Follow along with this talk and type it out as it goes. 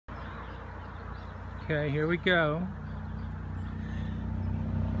Okay, here we go.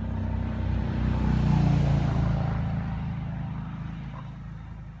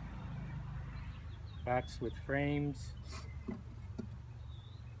 Box with frames.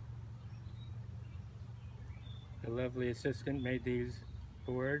 The lovely assistant made these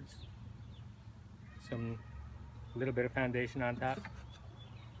boards. A little bit of foundation on top.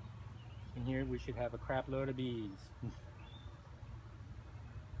 And here we should have a crap load of bees.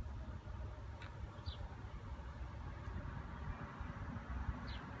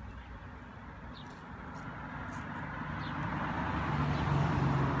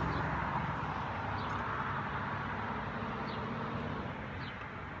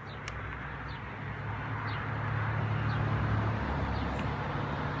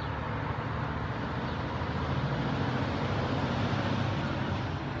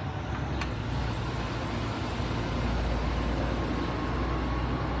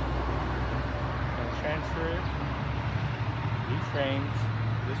 Transfer these frames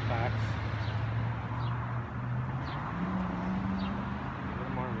to this box. A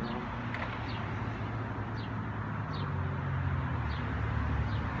little more room.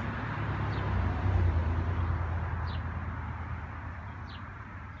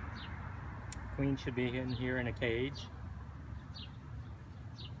 Queen should be in here in a cage,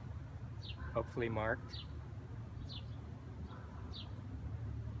 hopefully marked.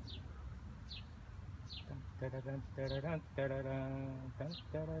 I think I'm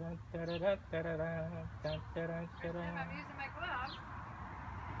using my gloves.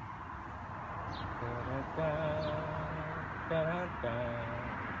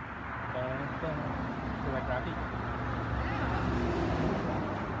 Feel like Rocky?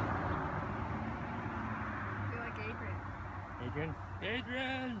 I feel like Adrian.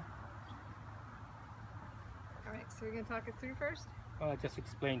 Adrian! Alright, so we're going to talk it through first? Well, I just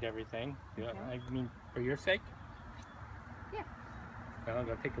explained everything. Yeah, Okay. I mean, for your sake? Yeah. Well, I'm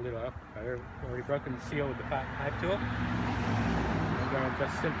going to take a little off. I've already broken the seal with the hive tool. I'm going to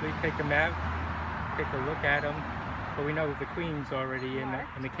just simply take them out, take a look at them. But we know the queen's already in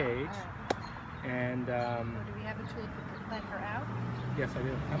the cage. Right. And So do we have a tool to let her out? yes, I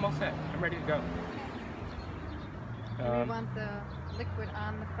do. I'm all set. I'm ready to go. Do we want the liquid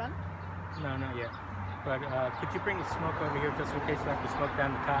on the front? No, not yet. But could you bring the smoke over here just in case I have to smoke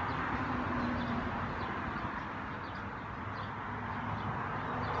down the top?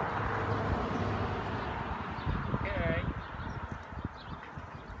 Okay.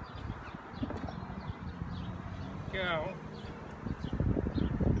 Go.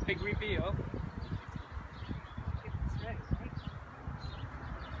 The big reveal. Get this ready, right?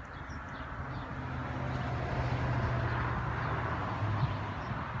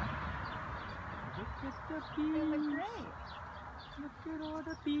 Look at the They look bees. great. Look at all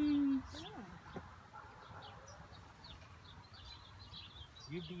the bees. Yeah.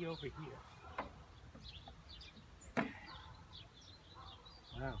 You be over here.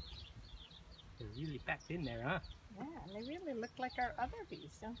 Wow. They're really packed in there, huh? Yeah, and they really look like our other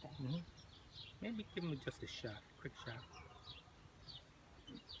bees, don't they? Mm-hmm. Maybe give them just a shot, a quick shot.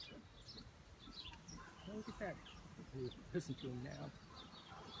 Oh, look at that. Ooh, listen to him now.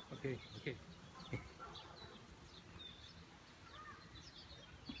 Okay, okay.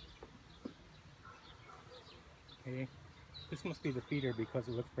 Okay. This must be the feeder because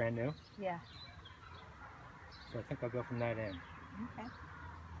it looks brand new. Yeah. So I think I'll go from that end. Okay.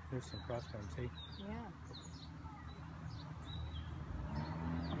 There's some cross frames, see? Yeah.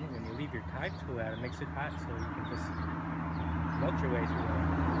 Yeah, when you leave your hive tool out, it makes it hot so you can just melt your way through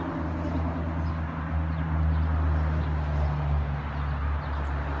it.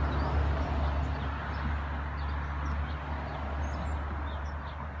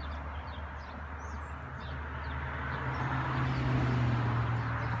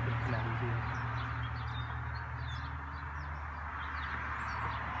 That's not easy.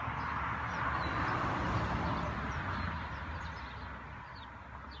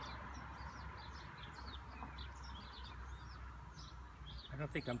 I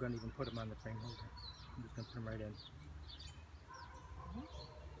don't think I'm going to even put them on the frame holder. I'm just going to put them right in.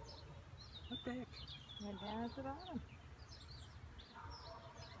 What the heck? And down at the bottom.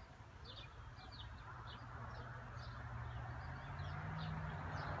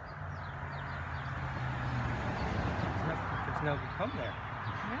 There's no comb there.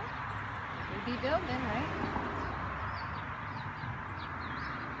 Yeah. We'd be building, right?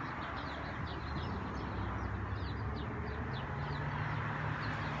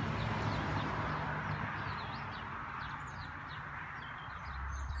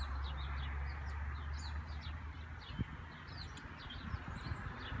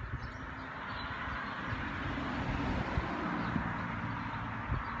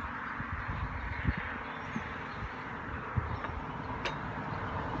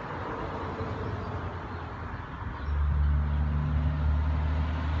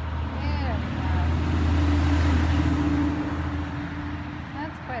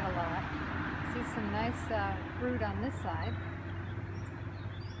 on this side.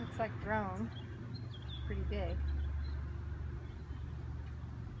 Looks like drone. Pretty big.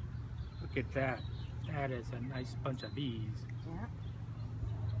 Look at that. That is a nice bunch of bees. Yeah.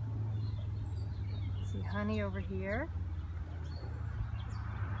 See honey over here.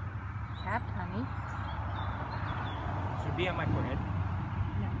 Capped honey. Should be on my forehead.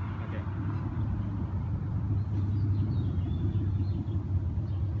 No. Okay.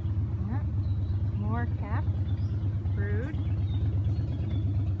 Yeah. More capped brood.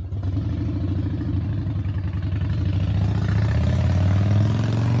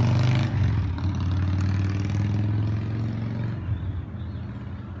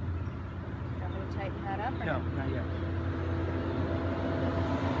 Want me to tighten that up? Or No, not yet.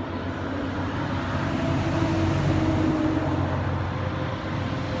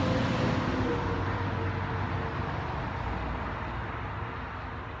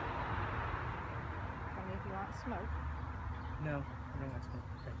 Tell me if you want smoke. No, I don't want smoke.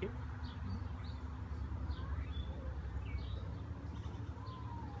 Thank you.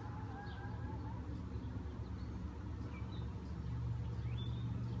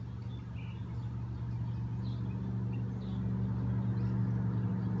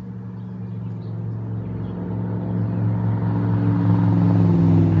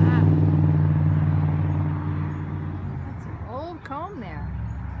 Ah. That's an old comb there.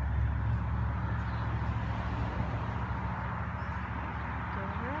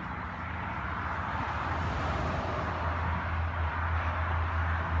 Over.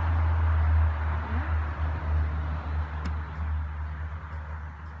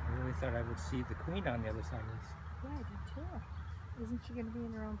 I really thought I would see the queen on the other side of this. Yeah, I did too. Isn't she going to be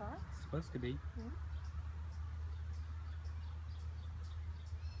in her own box? It's supposed to be. Yeah.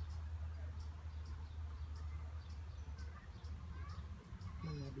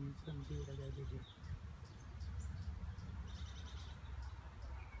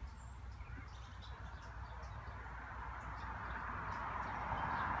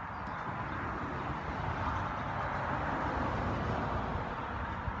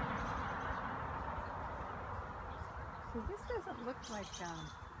 So this doesn't look like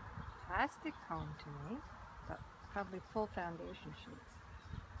plastic comb to me, but probably full foundation sheets.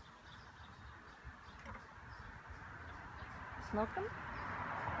 Smoke them?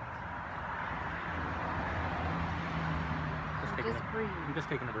 Just Or taking just a, breathe? I'm just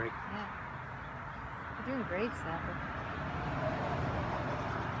taking a break. Yeah. You're doing great, Snapper.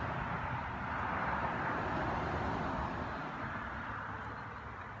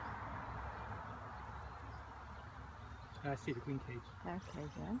 I see the queen cage. Okay,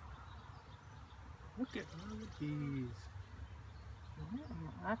 good. Look at all the bees.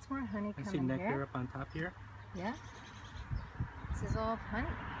 Yeah, lots more honey I see coming nectar here. up on top here. Yeah. This is all honey.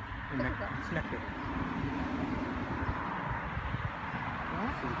 And Look at that. it's nectar.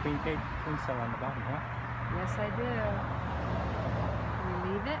 Yeah. So the queen cage, queen cell on the bottom, huh? Yes, I do. Can we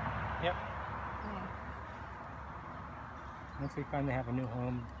leave it? Yep. Yeah. Once they finally have a new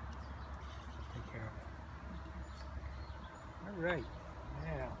home, take care of it. All right.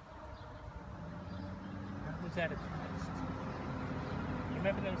 Now, how was that attached? You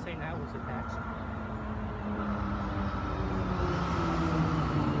remember them saying how it was attached?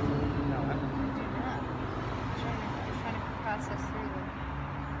 No, I do not. I'm trying to process through the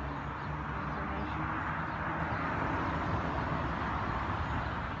information.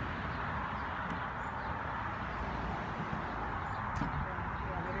 Do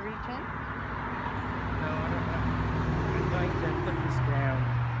you want me to reach in? no, I don't know. I'm going to put this down.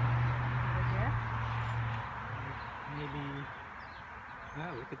 Over here? Maybe.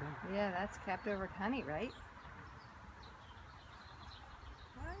 Oh, look at that. Yeah, that's capped over honey, right?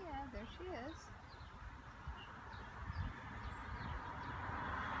 Oh yeah, there she is.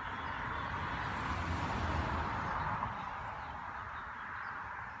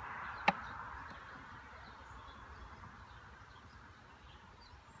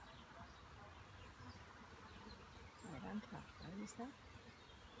 Right on top, right, is that?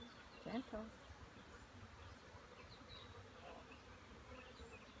 Gentle.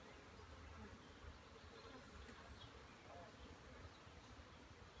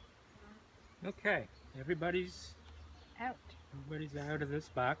 Okay, everybody's Out. out of this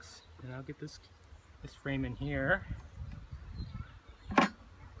box, and I'll get this frame in here.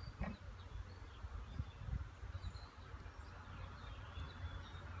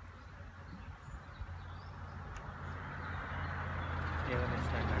 Yeah, let me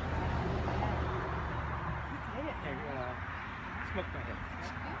stand back. Hit it. Hey, smoke my head.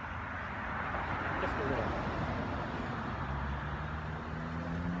 Just a little.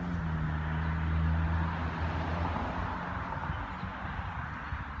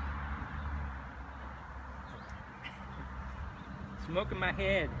 smoke in my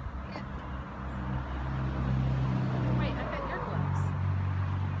head. Yeah. Wait, I got your gloves.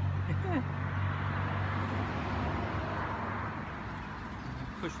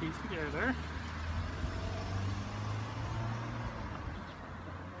 Push these together.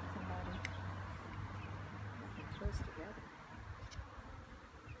 Let somebody get close together.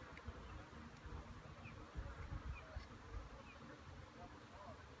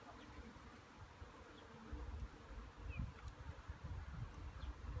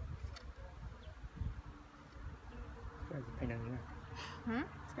 This guy's a pain in the neck. Hmm?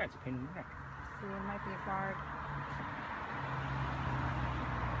 This guy's a pain in the neck. See, it might be a guard.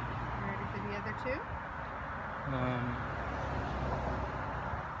 You ready for the other two?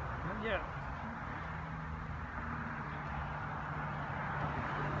 Not yet.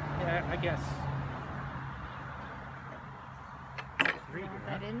 Yeah, I guess. Three You want here,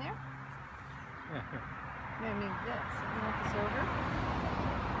 that huh? in there? Yeah, here. No, I mean this. You want this over?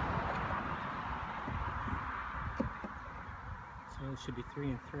 So it should be 3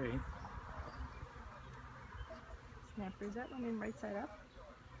 and 3. Snapper, is that one in right side up?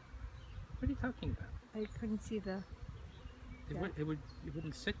 What are you talking about? I couldn't see the... It, Yeah. it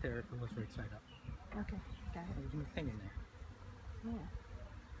wouldn't sit there if it was right side up. Okay, got it. There's nothing in there. Yeah.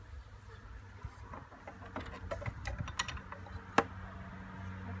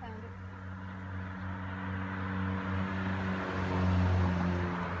 I found it.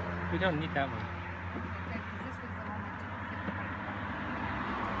 We don't need that one. Okay, because this was the one that didn't fit.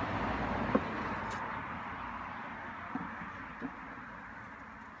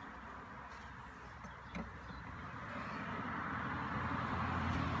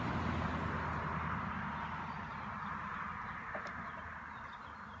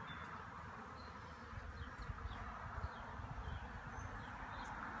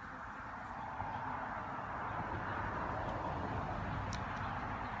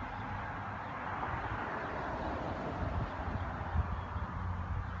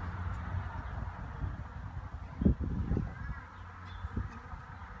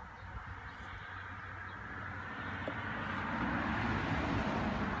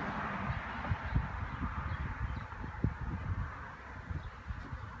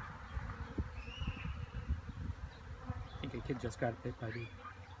 I think a kid just got bit by the...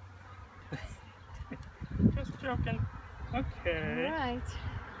 Just joking. Okay. All right.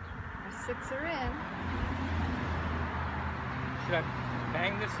 Our 6 are in. Should I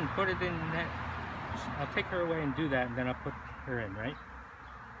bang this and put it in that? I'll take her away and do that, and then I'll put her in, right?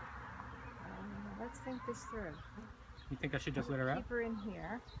 Let's think this through. You think I should just let her out? Keep her in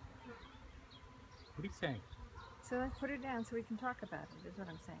here. What are you saying? So let's put her down so we can talk about it, is what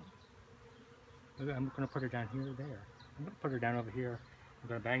I'm saying. I'm going to put her down here or there. I'm going to put her down over here. I'm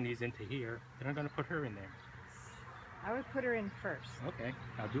going to bang these into here. Then I'm going to put her in there. I would put her in first. Okay,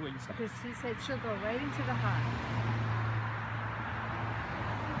 I'll do what you say. Because he said she'll go right into the hive.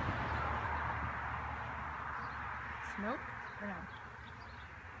 Smoke or no?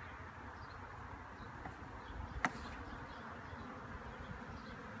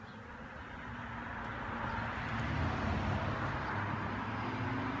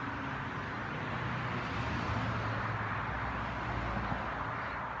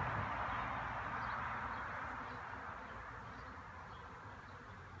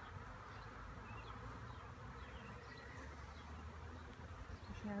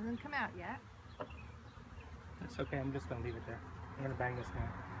 She hasn't come out yet. That's okay, I'm just going to leave it there. I'm going to bang this now.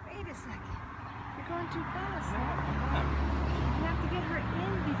 Wait a second. You're going too fast. No, You have to get her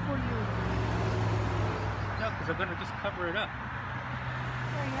in before you... no, because I'm going to just cover it up.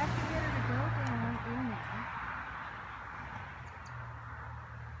 Yeah, you have to get her to go down in there.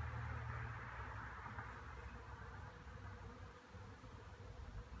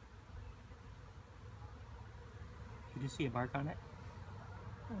 Did you see a mark on it?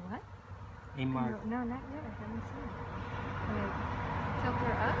 What? A mark. No, not yet. I haven't seen it. Can I tilt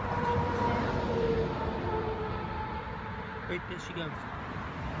her up? Push this down? Wait, there she goes.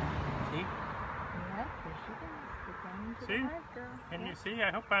 See? Yep, there she goes. Get down into See? the hive, girl. Can Yep. you see?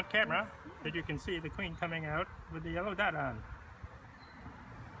 I hope on camera that you can see the queen coming out with the yellow dot on.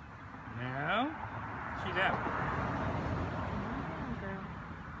 Now, she's out. Come on, girl.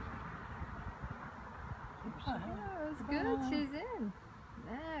 There she goes. Good. She's in.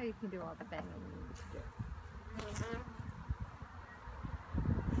 Now you can do all the banging you need to do.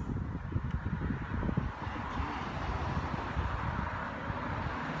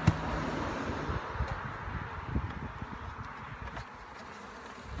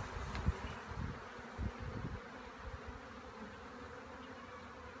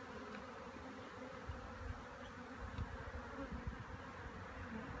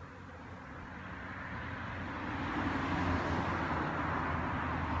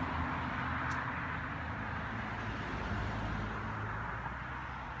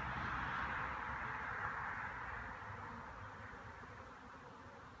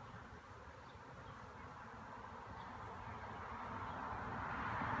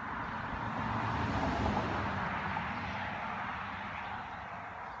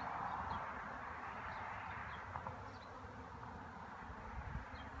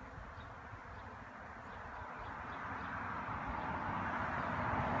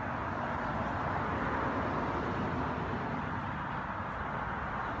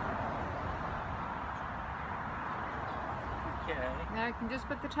 Now I can just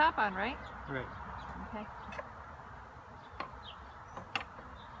put the top on, right? Right. Okay.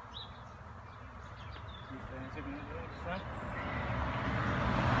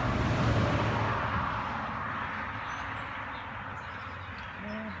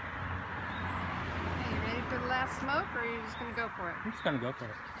 Okay, you ready for the last smoke, or are you just going to go for it? I'm just gonna go for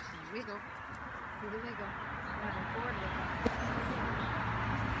it. Here we go. Here we go. I'm bored with it.